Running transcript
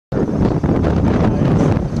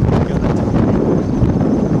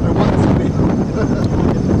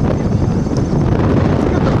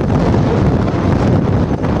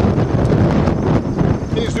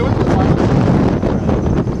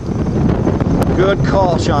Good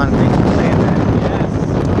call, Sean. Thanks for saying that. Yes.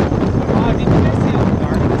 Did you guys see how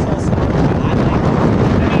dark this whole storm got?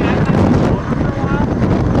 I've been for a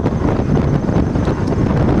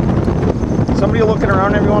while. Somebody looking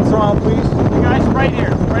around every once in a while, please. You guys, right here,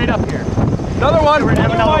 right up here. Another one. Another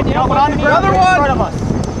one. In front of us.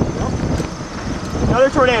 Another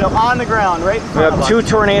tornado on the ground, right in We front of have us. 2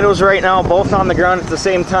 tornadoes right now, both on the ground at the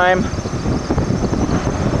same time.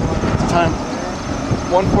 Time.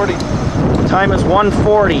 1:40. Time is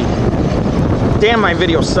 1:40. Damn, my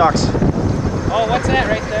video sucks. Oh, what's that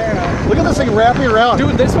right there? Look at this thing wrapping around.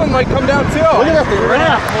 Dude, this one might come down too. Look at that thing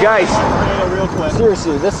wrap. Guys, Real quick.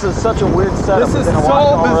 seriously, this is such a weird setup. This is We're so gonna walk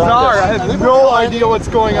all around bizarre. this. I have no idea what's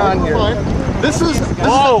going on here. This is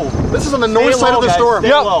on the north side of the storm.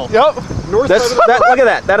 Stay low. Yep. North That's, side of the look at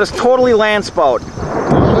that. That is totally landspout.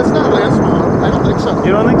 No, that's not landspout. I don't think so.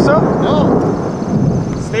 You don't think so?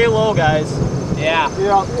 No. Stay low, guys. Yeah.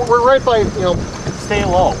 Yeah, we're right by, Stay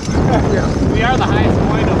low. yeah. We are the highest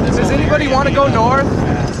point of this. Does anybody want to go north?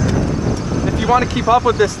 If you want to keep up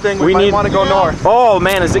with this thing, we might want to go north. Oh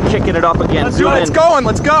man, is it kicking it up again? Let's Zoom in. go.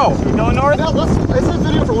 Let's go. We go north? Yeah, let's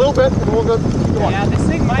video for a little bit and we'll go. Yeah, this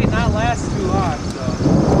thing might not last too long,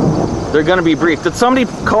 so. They're gonna be brief. Did somebody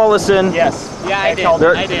call us in? Yes. Yeah, I did.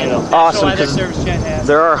 I did. Awesome, National Weather 'cause Service Chen has.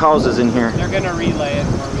 there are houses in here. They're gonna relay it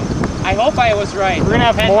for me. I hope I was right. We're gonna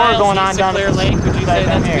have 10 more miles going east on of down Clear at Lake. Would you say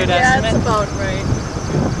that's a good Yeah, estimate? that's about right.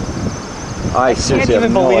 I seriously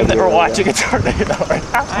have no idea where we're at. a tornado right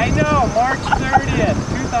now. I know, March 30th,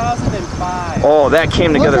 2005. Oh, that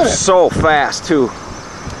came Look together at it. so fast too.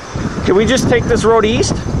 Can we just take this road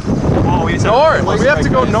east Oh, we North. We have to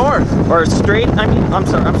go north. or straight? I mean, I'm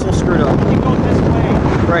sorry, I'm so screwed up. You go this way.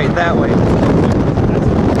 Right, that way.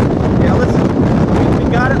 Yeah, let's. We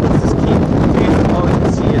got it. Let's just keep. Oh, you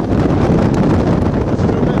can see it.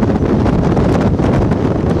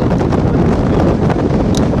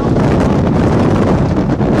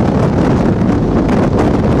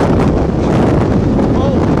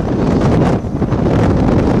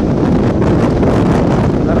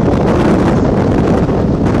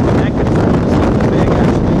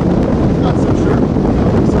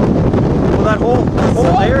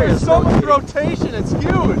 So much rotation. It's huge.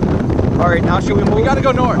 All right, now should we move? We got to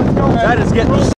go north. That is getting